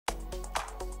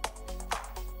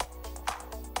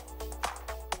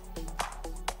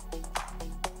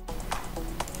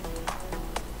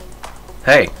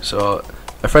Hey, so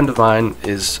a friend of mine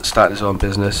is starting his own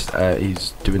business.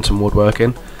 He's doing some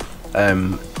woodworking,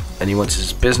 and he wants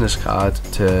his business card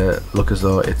to look as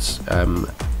though it's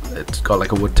got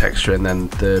like a wood texture, and then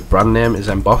the brand name is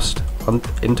embossed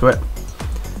into it.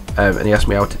 And he asked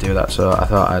me how to do that, so I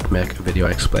thought I'd make a video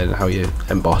explaining how you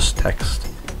emboss text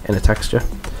in a texture.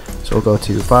 So we'll go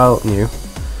to File, New.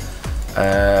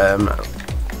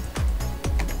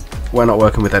 We're not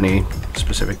working with any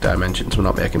specific dimensions, we're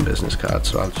not making business cards,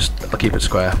 so I'll keep it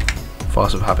square,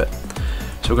 force of habit.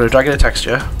 So we're going to drag in a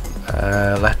texture.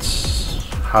 Let's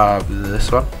have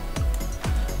this one.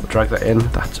 We'll drag that in.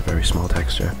 That's a very small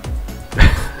texture.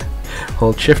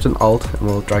 Hold Shift and Alt and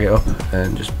we'll drag it up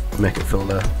and just make it fill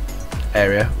the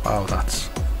area. Wow, that's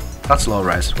low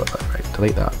res. Right,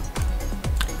 delete that.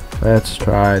 Let's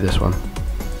try this one.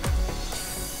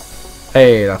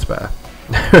 Hey, that's better.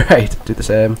 Right, do the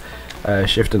same.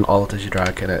 Shift and Alt as you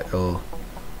drag, and it'll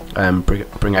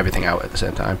bring everything out at the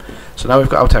same time. So now we've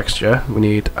got our texture. We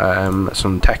need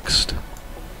some text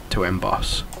to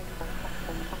emboss.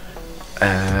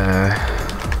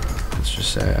 Let's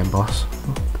just say emboss.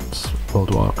 It's World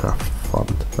of Warcraft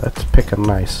font. Let's pick a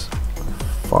nice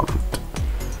font.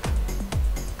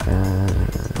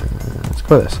 Let's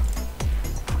go with this.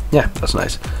 Yeah, that's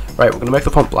nice. Right, we're going to make the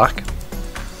font black.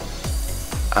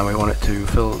 And we want it to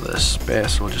fill the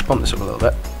space, so we'll just bump this up a little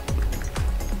bit.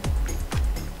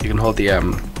 You can hold the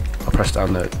I'll press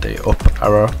down the up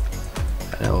arrow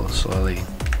and it'll slowly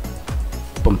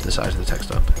bump the size of the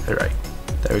text up. Alright,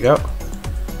 there we go.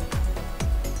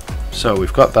 So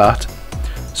we've got that.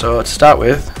 So to start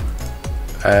with,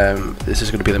 this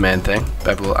is going to be the main thing,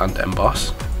 bevel and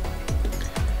emboss.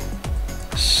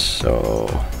 So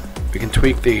we can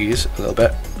tweak these a little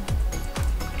bit.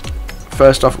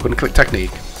 First off, we're going to click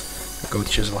Technique, go to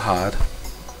Chisel Hard,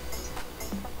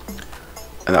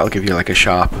 and that'll give you like a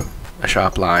sharp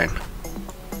line.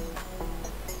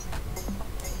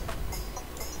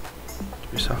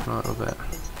 Should we soften it a little bit?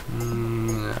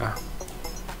 Yeah.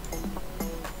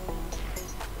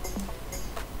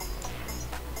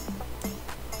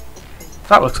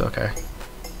 That looks okay.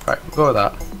 Right, we'll go with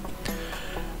that.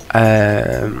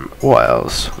 What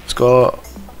else? Let's go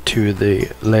to the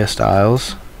layer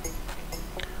styles.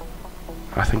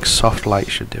 I think soft light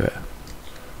should do it.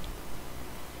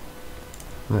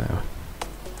 There.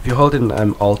 If you're holding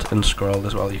Alt and scroll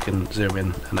as well, you can zoom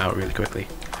in and out really quickly.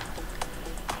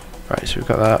 Right, so we've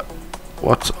got that.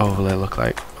 What's overlay look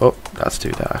like? Oh, that's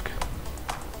too dark.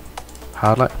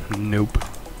 Hard light? Nope.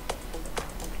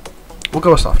 We'll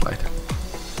go with soft light.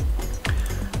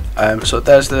 So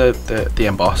there's the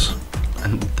emboss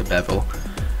and the bevel,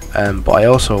 but I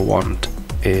also want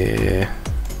a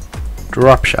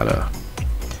drop shadow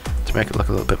to make it look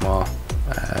a little bit more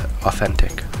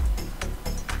authentic.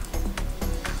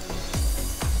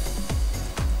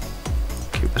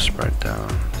 Keep the spread down,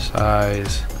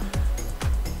 size.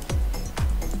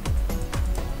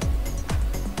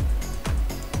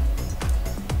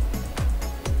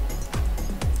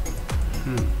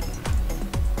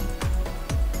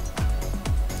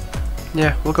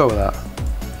 Yeah, we'll go with that.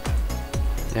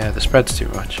 Yeah, the spread's too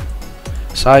much.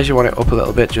 Size, you want it up a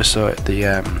little bit just so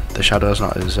the shadow's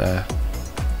not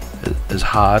as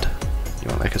hard. You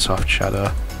want like a soft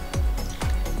shadow.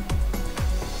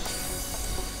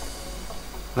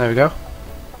 There we go.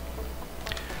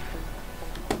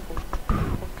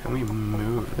 Can we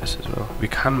move this as well? We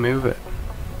can move it.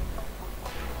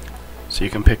 So you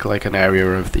can pick like an area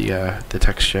of the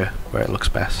texture where it looks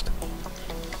best.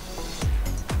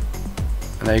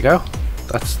 And there you go.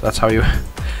 That's how you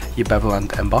bevel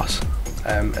and emboss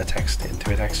a text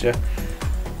into a texture.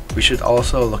 We should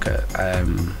also look at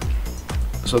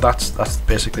so that's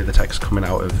basically the text coming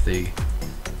out of the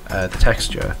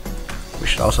texture. We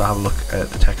should also have a look at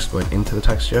the text going into the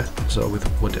texture. So with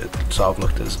wood, it sort of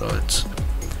looked as though it's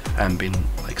been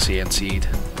like CNC'd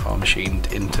or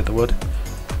machined into the wood.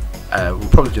 We'll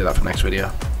probably do that for next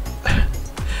video.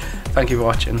 Thank you for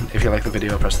watching. If you like the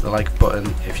video, press the like button.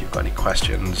 If you've got any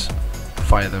questions,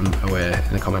 fire them away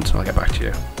in the comments and I'll get back to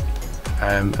you.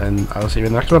 And I'll see you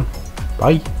in the next one.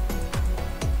 Bye.